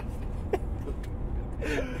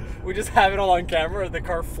 We just have it all on camera, the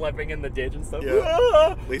car flipping in the ditch and stuff.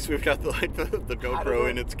 Yeah. At least we've got the GoPro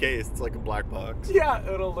in its case. It's like a black box. Yeah,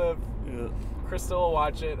 it'll live. Yeah. Crystal will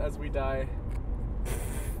watch it as we die.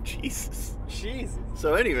 Jesus. Jesus.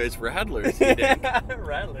 So, anyways, Radlers. You dig?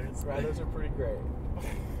 Radlers. Radlers are pretty great.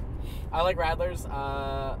 I like Radlers.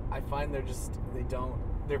 I find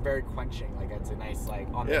they're very quenching. Like it's a nice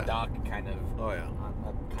on the dock kind of. Oh yeah.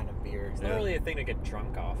 Kind of beer. It's not really a thing to get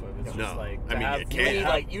drunk off of. It's just like I mean, you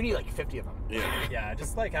can't. You need like 50 of them. Yeah. Yeah,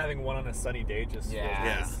 just like having one on a sunny day just feels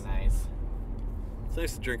It's nice. It's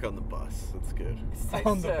nice to drink on the bus. That's good. It's nice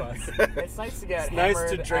on the bus. It's nice to get It's nice hammered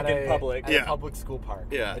to drink in public. at a public school park.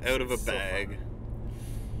 Yeah, out of a it's so bag. fun.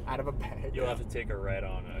 Out of a bag. You'll have to take a right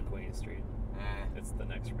on Queen Street. It's the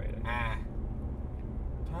next right.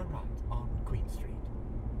 Turn right on Queen Street.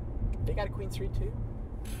 They got a Queen Street too?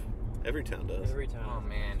 Every town does. Every time. Oh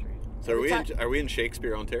man. So are we in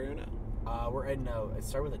Shakespeare, Ontario now? We're in it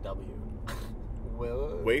started with a W.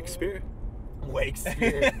 Wakespeare?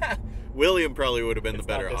 Wakespeare. William probably would have been the It's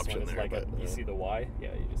better not this option one, it's there, like but you see the Y?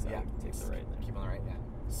 Yeah, you just have to take the right there. Keep on the right, yeah.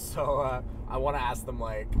 So I want to ask them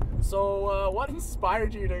like, so what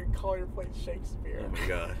inspired you to call your place Shakespeare? Oh my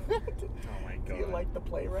god. Oh my god. Do you like the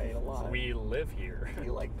playwright a lot? We live here. Do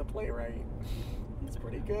you like the playwright? He's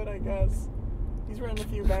pretty good, I guess. He's written a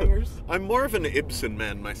few bangers. I'm more of an Ibsen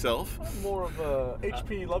man myself. I'm more of a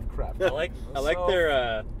H.P. Lovecraft. I like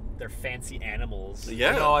their fancy animals.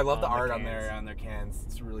 Yeah. No, I love the On the art on cans. their cans.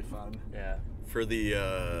 It's really fun. Yeah. For the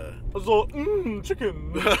So,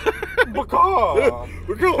 chicken. Baka.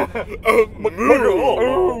 We're going.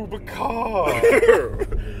 Oh, baka.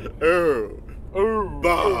 Oh. Oh,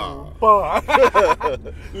 Ba. ba.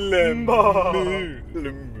 Lemu.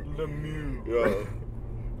 Lemu.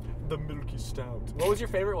 The milky stout. What was your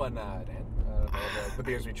favorite one, Dan? The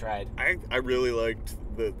beers we tried. I really liked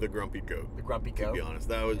the Grumpy Goat. The Grumpy Goat. To be honest,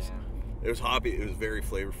 it was hoppy. It was very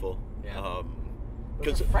flavorful. Yeah. It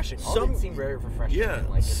Because was refreshing. All of them seem very refreshing. Yeah, and,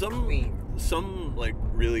 like, it's clean. some like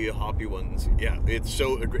really hoppy ones. Yeah, it's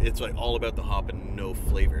like all about the hop and no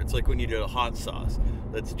flavor. It's like when you do a hot sauce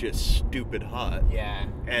that's just stupid hot. Yeah.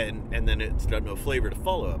 And then it's got no flavor to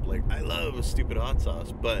follow up. Like I love a stupid hot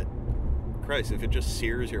sauce, but Christ, if it just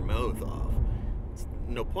sears your mouth off, it's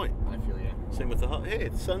no point. I feel you. Same with the hot. Hey,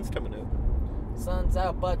 the sun's coming out. Sun's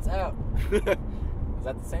out, butts out. Is that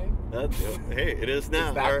the same? That's hey, it is now.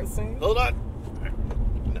 Is that All right. the same? Hold on.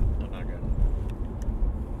 No, I'm not good.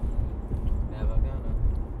 Never gonna.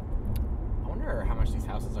 I wonder how much these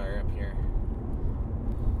houses are up here.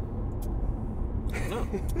 No.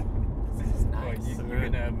 This is nice. You're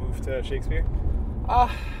gonna move to Shakespeare? I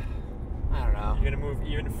don't know. You're gonna move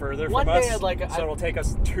even further One from day us? I'd like- so it'll take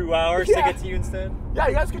us 2 hours Yeah. to get to you instead? Yeah,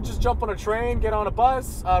 you guys could just jump on a train, get on a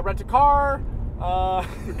bus, rent a car. We're All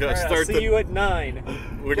gonna right, I'll start see you at 9.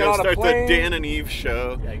 We're Get gonna on a start the plane. Dan and Eve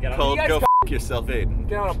show Yeah, get on- called You guys "Go go- F Yourself, Aiden."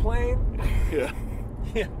 Get on a plane. Yeah.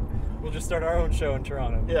 Yeah. We'll just start our own show in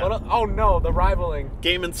Toronto. Yeah. Oh no, the rivaling.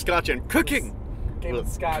 Game and Scotch and cooking. Game We'll and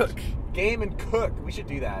Scotch. cook. Game and cook. We should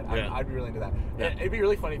do that. Yeah. I'd be really into that. Yeah. It'd be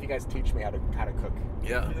really funny if you guys teach me how to cook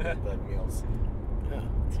Yeah. the meals. Yeah.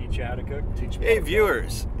 Teach you how to cook. Teach me. Hey how to cook.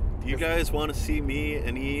 viewers, do you guys want to see me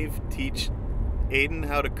and Eve teach Aiden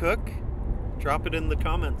how to cook? Drop it in the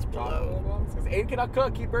comments below. Because Aiden cannot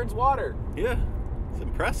cook. He burns water. Yeah, it's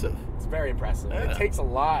impressive. It's very impressive. Yeah. It takes a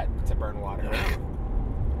lot to burn water. Yeah.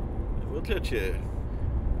 We'll get you.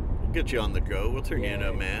 We'll get you on the go. We'll turn you into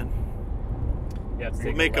a man. You have to We'll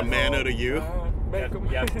take make a left. man out of you.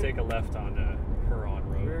 You have to take a left on Huron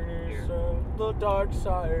Road. Here. The dark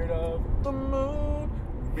side of the moon.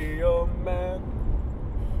 Be a man.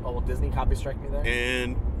 Oh, will Disney copy strike me there?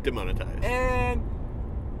 And demonetized. And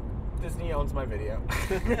Disney owns my video.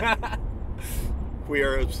 We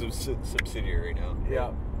are a subsidiary now.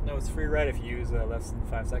 Yeah. No, it's free ride if you use less than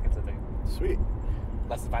 5 seconds, I think. Sweet.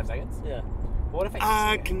 Less than 5 seconds? Yeah. What if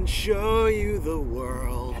I I can show you the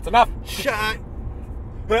world. That's enough. Shine.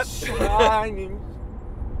 Shining.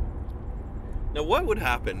 Now, what would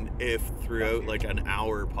happen if throughout like an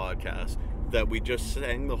hour podcast that we just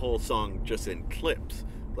sang the whole song just in clips,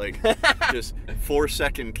 like just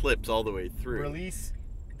 4-second clips all the way through? Release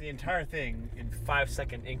the entire thing in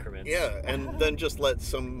 5-second increments. Yeah, and then just let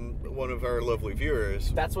one of our lovely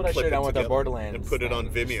viewers. That's what I clip should have it done with our together Borderlands. and put it on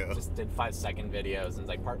thing. Vimeo. Just did 5-second videos and it's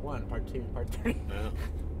like part 1, part 2, part 3. Yeah.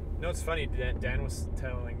 No, it's funny. Dan was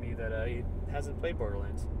telling me that he hasn't played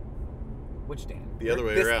Borderlands. Which Dan? The other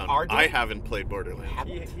way This around. our Dan? I haven't played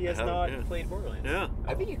Borderlands. He has I haven't, not yeah. played Borderlands. Yeah.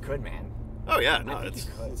 I think you could, man. Oh yeah, no, I think it's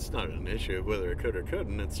you could. it's not an issue of whether it could or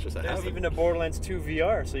couldn't. It's just I There's haven't. even a Borderlands 2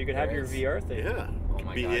 VR, so you could have There your is. VR thing. Yeah. Oh Could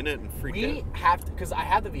my be God. in it and freak We out. have to, because I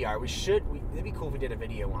have the VR. It'd be cool if we did a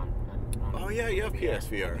video on Oh yeah, you have VR.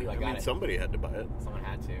 PSVR. I I got mean, it. somebody had to buy it. Someone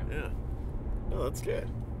had to. Yeah. No, that's good.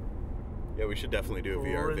 Yeah, we should definitely do a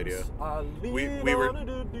VR video. We were-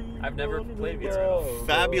 I've never played VR.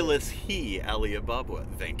 Fabulous he, Ali Ababwa.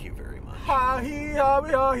 Thank you very much. Ha he ha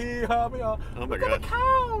me ha he ha me ha. Oh my Look at god. the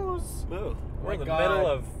cows. Oh, We're in the God. middle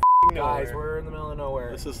of Guys, nowhere. we're in the middle of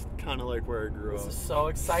nowhere. this is kind of like where I grew This up. is so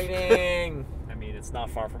exciting. I mean, it's not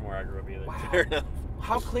far from where I grew up either. Wow. Fair enough.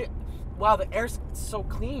 How clear? Wow, the air's so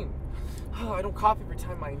clean. Oh, I don't cough every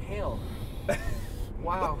time I inhale.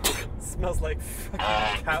 Wow. Smells like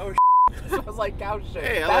fucking cow. It smells like cow shit.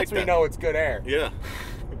 Hey, I That's like when you that. know it's good air. Yeah.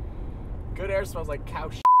 Good air smells like cow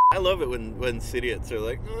shit. I love it when idiots are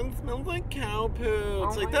like, oh, it smells like cow poo.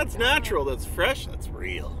 It's Oh like, my that's God. natural, that's fresh, that's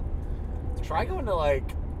real. Try going to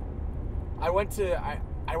I went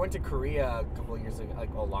to Korea a couple of years ago,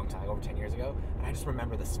 like a long time, over 10 years ago, and I just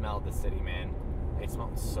remember the smell of the city, man. It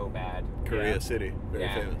smelled so bad. Korea Yeah. City, very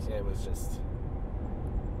Yeah, famous. it was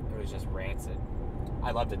just rancid.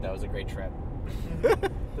 I loved it though. It was a great trip.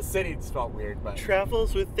 The The city felt weird, but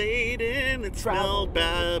Travels with Aiden. It smelled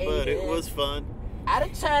bad, but it was fun. Out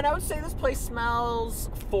of 10, I would say this place smells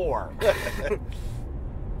 4.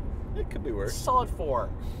 It could be worse. Solid 4.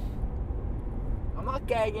 I'm not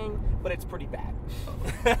gagging, but it's pretty bad.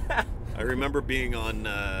 I remember being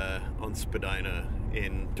on Spadina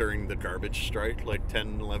during the garbage strike like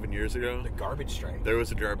 10, 11 years ago. The garbage strike? There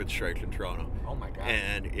was a garbage strike in Toronto. Oh my god.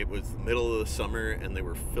 And it was the middle of the summer, and they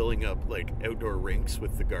were filling up like outdoor rinks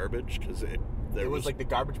with the garbage because it was like the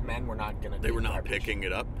garbage men were not gonna. They were not picking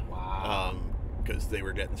it up. Wow. Because they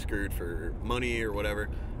were getting screwed for money or whatever.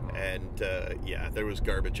 And yeah, there was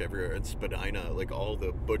garbage everywhere in Spadina, like all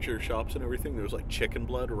the butcher shops and everything. There was like chicken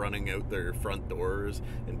blood running out their front doors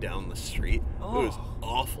and down the street. Oh. It was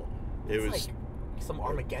awful. It was like some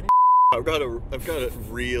Armageddon. I've got a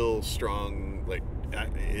real strong, like,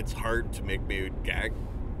 it's hard to make me gag,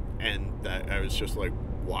 and that I was just like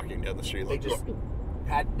walking down the street like They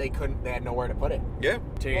had nowhere to put it. Yeah.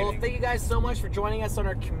 Well, thank you guys so much for joining us on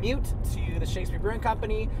our commute to the Shakespeare Brewing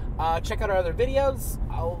Company. Check out our other videos.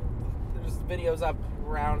 There's videos up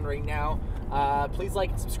around right now. Please like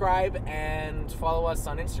and subscribe and follow us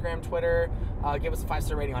on Instagram, Twitter. Give us a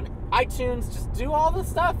 5-star rating on iTunes. Just do all the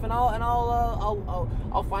stuff, and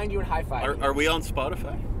I'll find you and high five. Are we on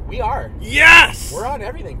Spotify? We are. Yes. We're on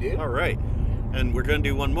everything, dude. All right. And we're going to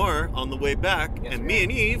do one more on the way back. Yes, and me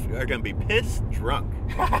and Eve are going to be pissed drunk.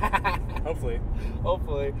 Hopefully.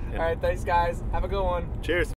 Hopefully. Yeah. All right, thanks, guys. Have a good one. Cheers.